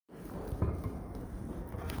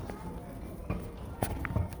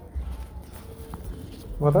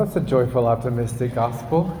Well, that's a joyful, optimistic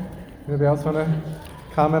gospel. Anybody else want to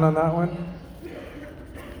comment on that one?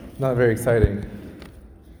 Not very exciting.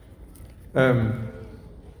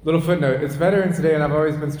 Little footnote, it's Veterans Day, and I've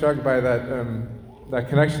always been struck by that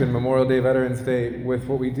connection, Memorial Day, Veterans Day, with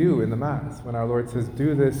what we do in the Mass, when our Lord says,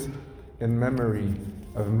 "Do this in memory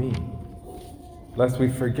of me." Lest we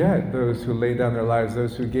forget those who laid down their lives,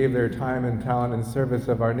 those who gave their time and talent in service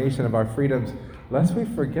of our nation, of our freedoms, lest we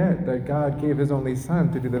forget that God gave His only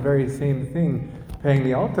Son to do the very same thing, paying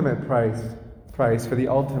the ultimate price for the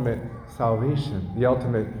ultimate salvation, the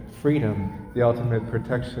ultimate freedom, the ultimate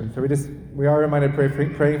protection. So we are reminded,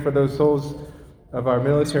 praying for those souls of our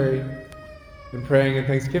military, and praying in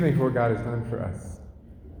thanksgiving for what God has done for us.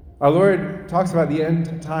 Our Lord talks about the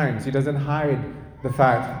end times. He doesn't hide the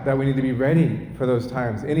fact that we need to be ready for those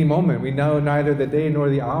times. Any moment, we know neither the day nor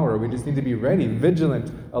the hour. We just need to be ready,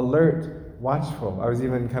 vigilant, alert, watchful. I was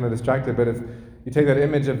even kind of distracted, but if you take that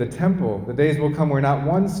image of the temple, the days will come where not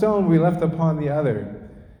one stone will be left upon the other.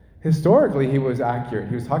 Historically, he was accurate.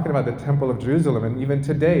 He was talking about the Temple of Jerusalem, and even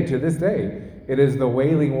today, to this day, it is the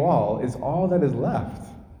Wailing Wall, is all that is left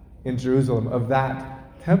in Jerusalem of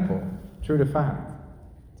that temple. True to fact.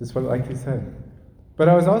 Just what, like he said. But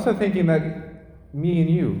I was also thinking that me and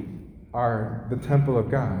you are the temple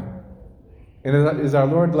of God. And is our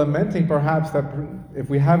Lord lamenting perhaps that if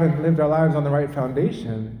we haven't lived our lives on the right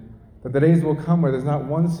foundation, that the days will come where there's not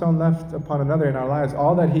one stone left upon another in our lives.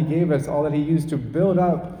 All that He gave us, all that He used to build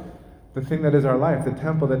up the thing that is our life, the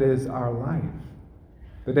temple that is our life.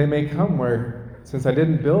 The day may come where, since I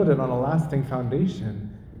didn't build it on a lasting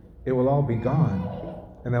foundation, it will all be gone,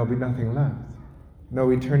 and there will be nothing left. No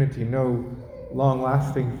eternity, no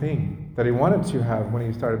long-lasting thing that He wanted to have when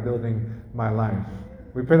He started building my life.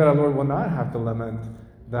 We pray that our Lord will not have to lament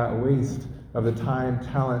that waste of the time,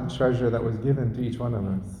 talent, treasure that was given to each one of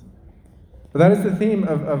us. But that is the theme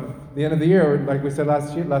of the end of the year. Like we said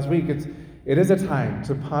last week, it is a time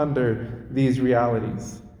to ponder these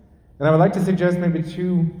realities. And I would like to suggest maybe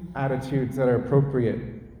two attitudes that are appropriate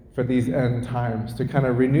for these end times to kind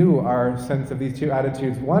of renew our sense of these two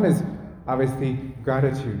attitudes. One is obviously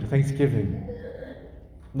gratitude, thanksgiving.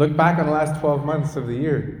 Look back on the last 12 months of the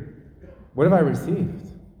year. What have I received?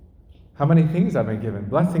 How many things I've been given,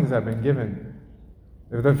 blessings I've been given.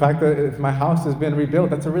 If the fact that if my house has been rebuilt,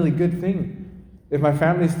 that's a really good thing. If my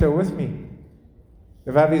family's still with me,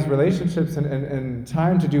 if I have these relationships and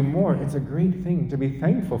time to do more, it's a great thing to be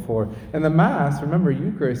thankful for. And the Mass, remember,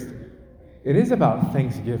 Eucharist, it is about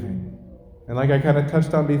thanksgiving. And like I kind of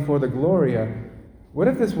touched on before, the Gloria, what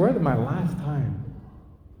if this were my last time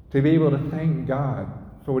to be able to thank God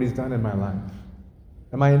for what He's done in my life?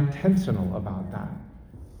 Am I intentional about that?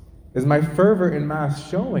 Is my fervor in Mass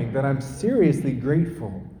showing that I'm seriously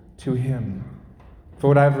grateful to Him for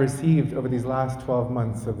what I've received over these last 12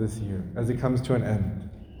 months of this year as it comes to an end?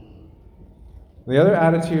 The other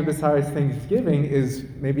attitude besides thanksgiving is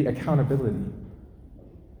maybe accountability.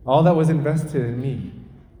 All that was invested in me,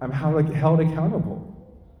 I'm held accountable.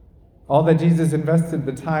 All that Jesus invested,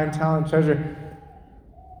 the time, talent, treasure,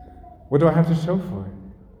 what do I have to show for it?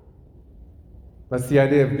 That's the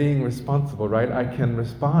idea of being responsible, right? I can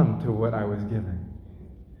respond to what I was given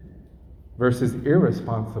versus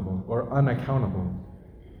irresponsible or unaccountable.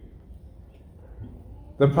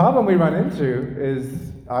 The problem we run into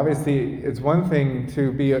is, obviously, it's one thing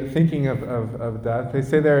to be thinking of death. They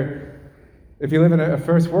say if you live in a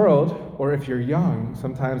first world, or if you're young,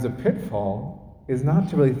 sometimes a pitfall is not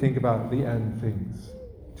to really think about the end things,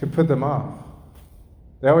 to put them off.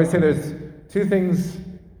 They always say there's two things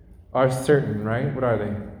are certain, right? What are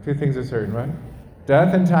they? Two things are certain, right?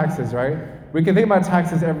 Death and taxes, right? We can think about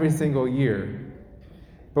taxes every single year,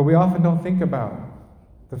 but we often don't think about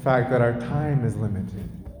the fact that our time is limited,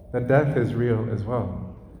 that death is real as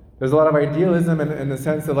well. There's a lot of idealism in the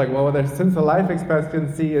sense of since the life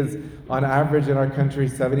expectancy is on average in our country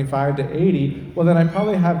 75 to 80, well then I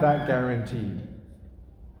probably have that guaranteed,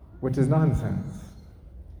 which is nonsense.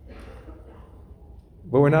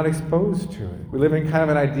 But we're not exposed to it. We live in kind of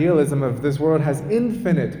an idealism of this world has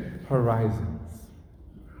infinite horizons.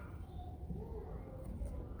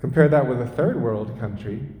 Compare that with a third world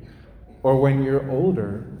country, or when you're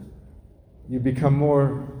older, you become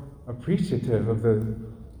more appreciative of the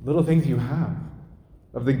little things you have,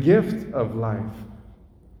 of the gift of life.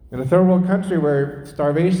 In a third world country where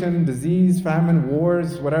starvation, disease, famine,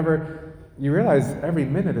 wars, whatever, you realize every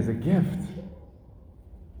minute is a gift.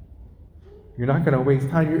 You're not going to waste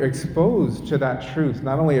time. You're exposed to that truth,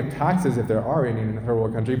 not only of taxes, if there are any in a third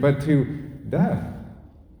world country, but to death,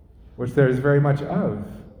 which there is very much of.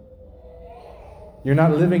 You're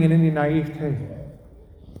not living in any naivete.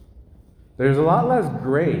 There's a lot less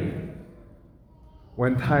gray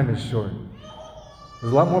when time is short.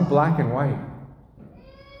 There's a lot more black and white.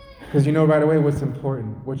 Because you know right away what's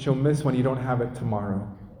important, what you'll miss when you don't have it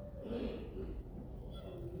tomorrow.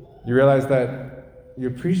 You realize that you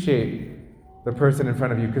appreciate the person in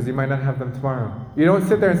front of you because you might not have them tomorrow. You don't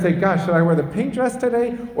sit there and say, gosh, should I wear the pink dress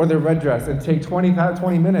today or the red dress? And take 20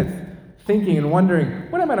 minutes thinking and wondering,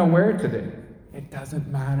 what am I going to wear today? It doesn't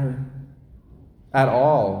matter at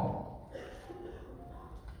all.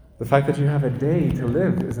 The fact that you have a day to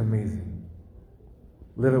live is amazing.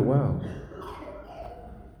 Live it well.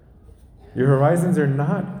 Your horizons are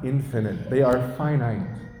not infinite. They are finite.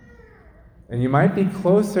 And you might be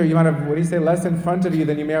closer, you might have, less in front of you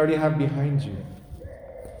than you may already have behind you.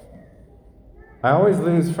 I always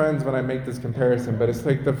lose friends when I make this comparison, but it's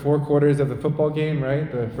like the 4 quarters of the football game,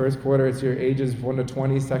 right? The first quarter, it's your ages 1 to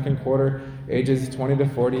 20, second quarter, ages 20 to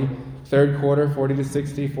 40, third quarter, 40 to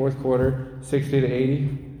 60, fourth quarter, 60 to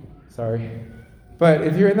 80. Sorry. But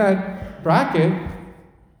if you're in that bracket,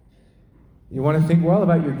 you want to think well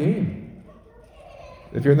about your game.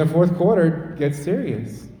 If you're in the fourth quarter, get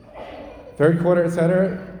serious. Third quarter,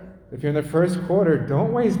 etc. If you're in the first quarter,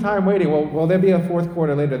 don't waste time waiting. Well, will there be a fourth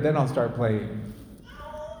quarter later? Then I'll start playing.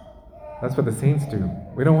 That's what the saints do.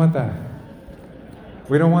 We don't want that.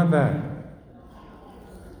 We don't want that.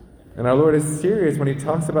 And our Lord is serious when He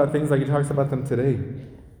talks about things like He talks about them today.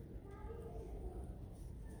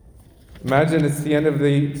 Imagine it's the end of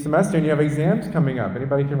the semester and you have exams coming up.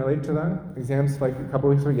 Anybody can relate to that? Exams like a couple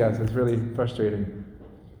weeks ago? Yes, it's really frustrating.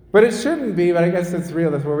 But it shouldn't be, but I guess it's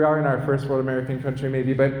real. That's where we are in our first world American country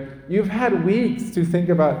maybe. But you've had weeks to think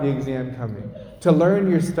about the exam coming, to learn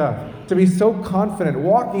your stuff, to be so confident,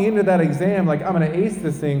 walking into that exam like, I'm going to ace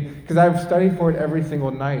this thing because I've studied for it every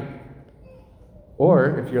single night.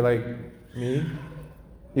 Or, if you're like me,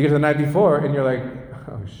 you get to the night before and you're like,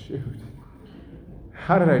 oh shoot,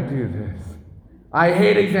 how did I do this? I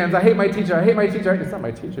hate exams, I hate my teacher, It's not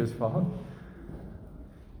my teacher's fault.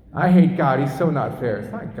 I hate God. He's so not fair.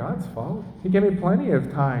 It's not God's fault. He gave me plenty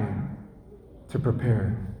of time to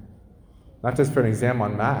prepare. Not just for an exam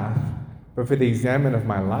on math, but for the examen of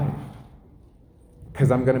my life.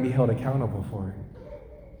 Because I'm going to be held accountable for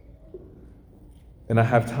it. And I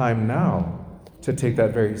have time now to take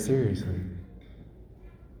that very seriously.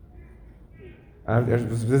 I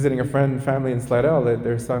was visiting a family in Slidell that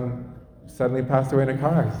their son suddenly passed away in a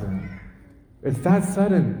car accident. It's that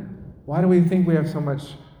sudden. Why do we think we have so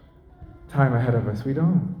much time ahead of us? We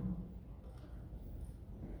don't.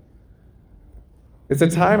 It's a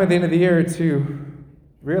time at the end of the year to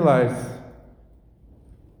realize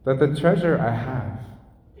that the treasure I have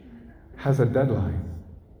has a deadline.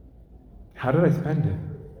 How did I spend it?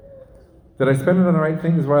 Did I spend it on the right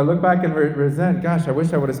things? Where I look back and resent, gosh, I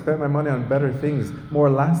wish I would have spent my money on better things, more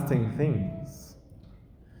lasting things.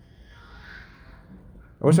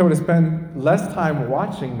 I wish I would have spent less time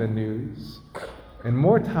watching the news and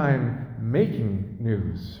more time making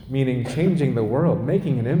news, meaning changing the world,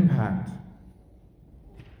 making an impact.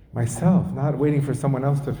 Myself, not waiting for someone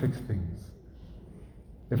else to fix things.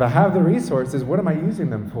 If I have the resources, what am I using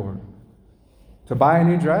them for? To buy a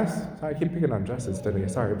new dress? I keep picking on dresses today,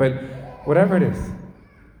 sorry, but whatever it is.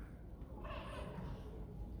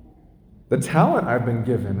 The talent I've been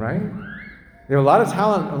given, right? You have a lot of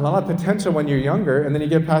talent, a lot of potential when you're younger, and then you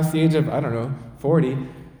get past the age of, 40,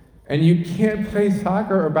 and you can't play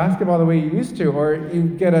soccer or basketball the way you used to, or you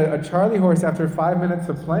get a Charlie horse after 5 minutes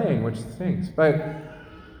of playing, which stinks. But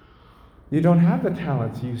you don't have the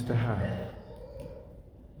talents you used to have.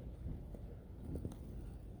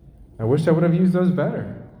 I wish I would have used those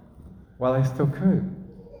better while I still could.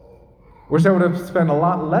 Wish I would have spent a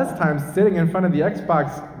lot less time sitting in front of the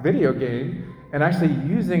Xbox video game and actually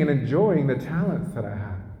using and enjoying the talents that I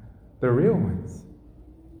have, the real ones.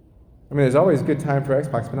 I mean, there's always good time for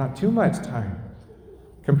Xbox, but not too much time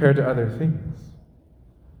compared to other things.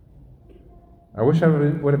 I wish I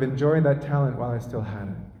would have enjoyed that talent while I still had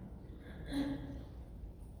it.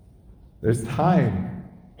 There's time,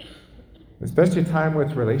 especially time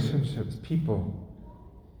with relationships, people.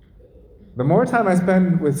 The more time I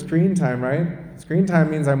spend with screen time, right? Screen time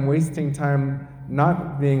means I'm wasting time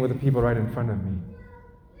not being with the people right in front of me.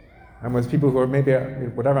 I'm with people who are maybe,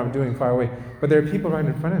 whatever I'm doing, far away, but there are people right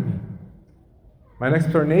in front of me. My next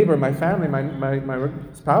door neighbor, my family, my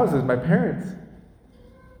spouses, my parents.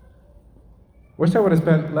 Wish I would have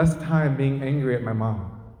spent less time being angry at my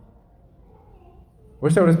mom.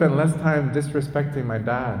 Wish I would have spent less time disrespecting my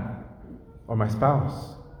dad or my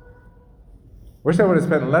spouse. Wish I would have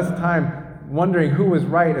spent less time wondering who was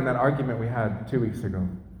right in that argument we had 2 weeks ago.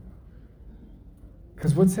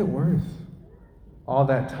 Because what's it worth? all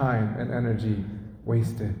that time and energy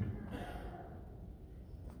wasted.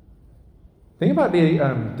 Think about the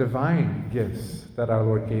divine gifts that our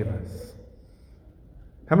Lord gave us.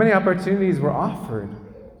 How many opportunities were offered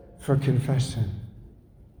for confession?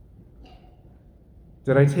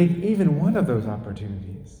 Did I take even one of those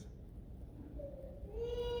opportunities?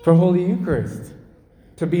 For Holy Eucharist,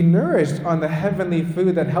 to be nourished on the heavenly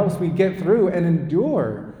food that helps me get through and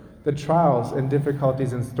endure the trials and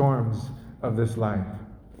difficulties and storms of this life,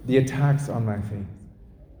 the attacks on my faith.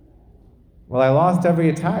 Well, I lost every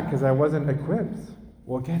attack because I wasn't equipped.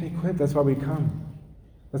 Well, get equipped. That's why we come.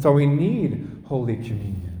 That's why we need Holy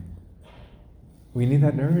Communion. We need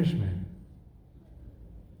that nourishment.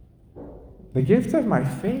 The gift of my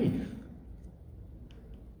faith.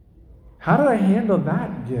 How did I handle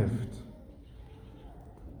that gift?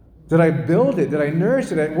 Did I build it? Did I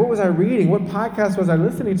nourish it? What was I reading? What podcast was I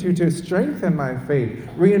listening to strengthen my faith,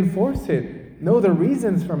 reinforce it, know the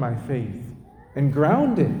reasons for my faith, and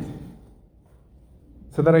ground it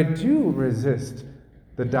so that I do resist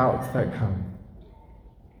the doubts that come?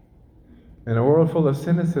 In a world full of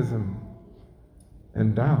cynicism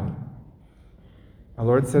and doubt, our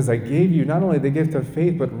Lord says, I gave you not only the gift of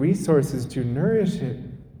faith, but resources to nourish it.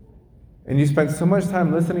 And you spend so much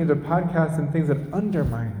time listening to podcasts and things that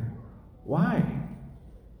undermine it. Why?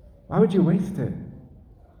 Why would you waste it?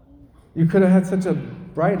 You could have had such a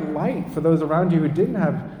bright light for those around you who didn't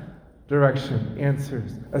have direction,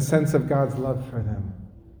 answers, a sense of God's love for them.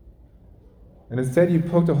 And instead you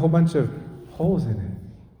poked a whole bunch of holes in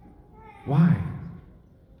it. Why?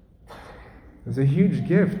 It's a huge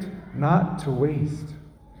gift not to waste.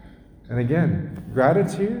 And again,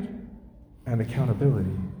 gratitude and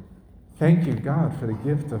accountability. Thank you, God, for the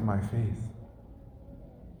gift of my faith.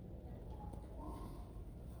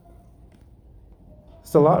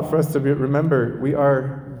 It's a lot for us to remember. We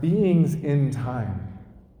are beings in time,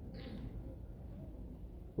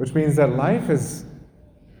 which means that life is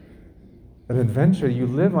an adventure. You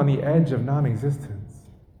live on the edge of non-existence.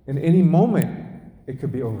 In any moment, it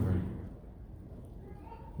could be over.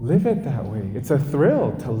 Live it that way. It's a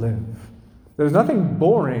thrill to live. There's nothing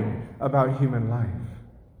boring about human life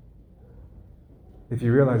if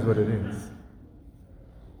you realize what it is.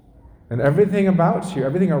 And everything about you,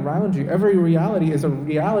 everything around you, every reality is a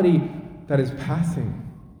reality that is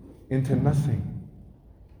passing into nothing.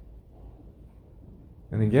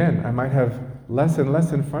 And again, I might have less and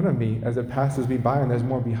less in front of me as it passes me by, and there's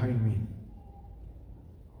more behind me.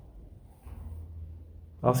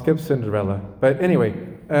 I'll skip Cinderella. But anyway,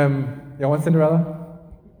 y'all want Cinderella?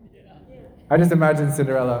 I just imagine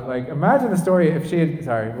Cinderella. Like, imagine the story if she had,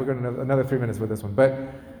 sorry, we're going to another 3 minutes with this one. But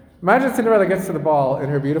imagine Cinderella gets to the ball in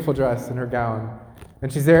her beautiful dress and her gown.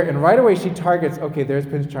 And she's there, and right away she targets, okay, there's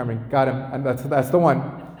Prince Charming. Got him. And that's the one.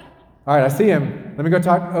 All right, I see him. Let me go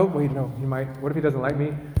talk. Oh, wait, no, he might. What if he doesn't like me?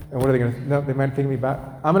 And what are they going to, no, they might think me back.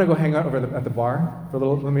 I'm going to go hang out over at the bar for a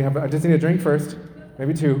little, I just need a drink first,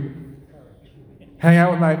 maybe two. Hang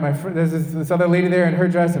out with my friend. There's this other lady there in her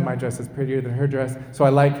dress, and my dress is prettier than her dress. So I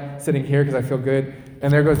like sitting here because I feel good.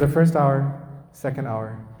 And there goes the first hour, second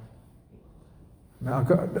hour. No,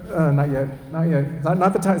 not yet.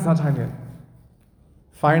 Not the time. It's not time yet.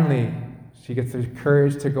 Finally, she gets the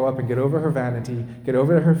courage to go up and get over her vanity, get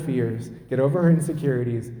over her fears, get over her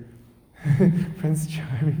insecurities. Prince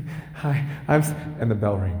Charming, hi. And the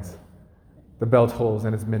bell rings. The bell tolls,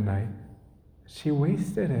 and it's midnight. She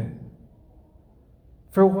wasted it.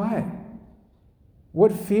 For what?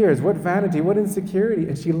 What fears, what vanity, what insecurity?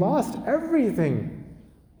 And she lost everything.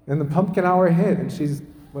 And the pumpkin hour hit, and she's,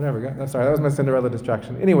 whatever. Sorry, that was my Cinderella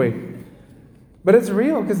distraction. Anyway, but it's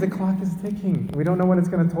real because the clock is ticking. We don't know when it's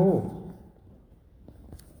going to toll.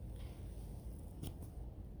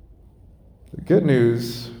 The good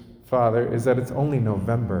news, Father, is that it's only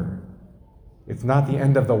November. It's not the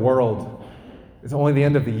end of the world. It's only the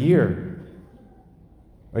end of the year.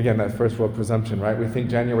 Again, that first world presumption, right? We think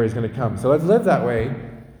January is going to come. So let's live that way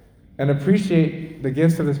and appreciate the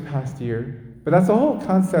gifts of this past year. But that's the whole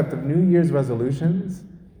concept of New Year's resolutions,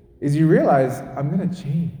 is you realize, I'm going to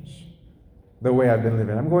change the way I've been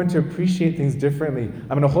living. I'm going to appreciate things differently. I'm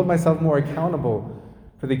going to hold myself more accountable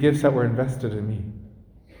for the gifts that were invested in me.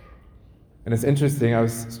 And it's interesting, I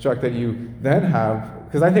was struck that you then have,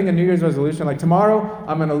 because I think a New Year's resolution, like tomorrow,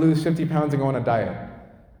 I'm going to lose 50 pounds and go on a diet.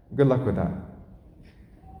 Good luck with that.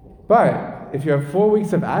 But if you have 4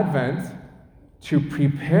 weeks of Advent to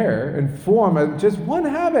prepare and form just one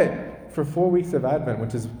habit for 4 weeks of Advent,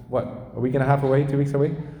 which is what, a week and a half away, 2 weeks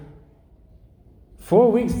away? 4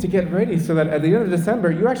 weeks to get ready so that at the end of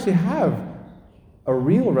December, you actually have a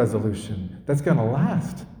real resolution that's going to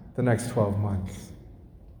last the next 12 months.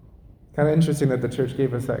 Kind of interesting that the church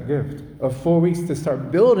gave us that gift of 4 weeks to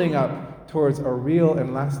start building up towards a real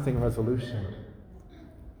and lasting resolution.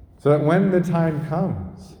 So that when the time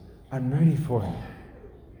comes, I'm ready for it.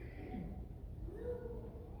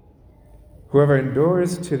 Whoever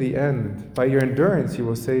endures to the end, by your endurance you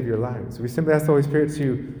will save your lives. We simply ask the Holy Spirit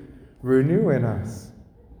to renew in us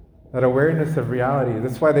that awareness of reality.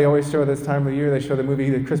 That's why they always show this time of year, they show the movie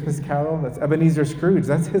The Christmas Carol. That's Ebenezer Scrooge.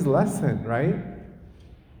 That's his lesson, right?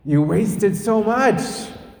 You wasted so much.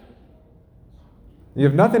 You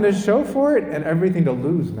have nothing to show for it and everything to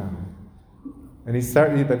lose now. And he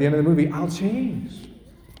started at the end of the movie, I'll change.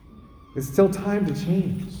 It's still time to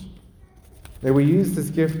change. May we use this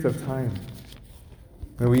gift of time.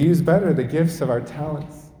 May we use better the gifts of our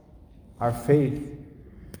talents, our faith,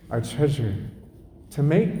 our treasure, to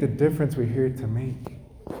make the difference we're here to make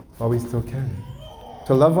while we still can.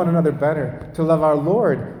 To love one another better, to love our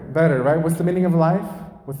Lord better, right? What's the meaning of life?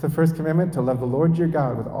 What's the first commandment? To love the Lord your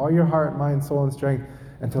God with all your heart, mind, soul, and strength,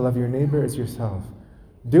 and to love your neighbor as yourself.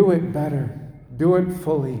 Do it better. Do it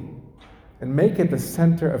fully. And make it the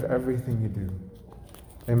center of everything you do.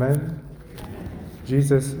 Amen?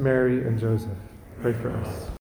 Jesus, Mary, and Joseph, pray for us.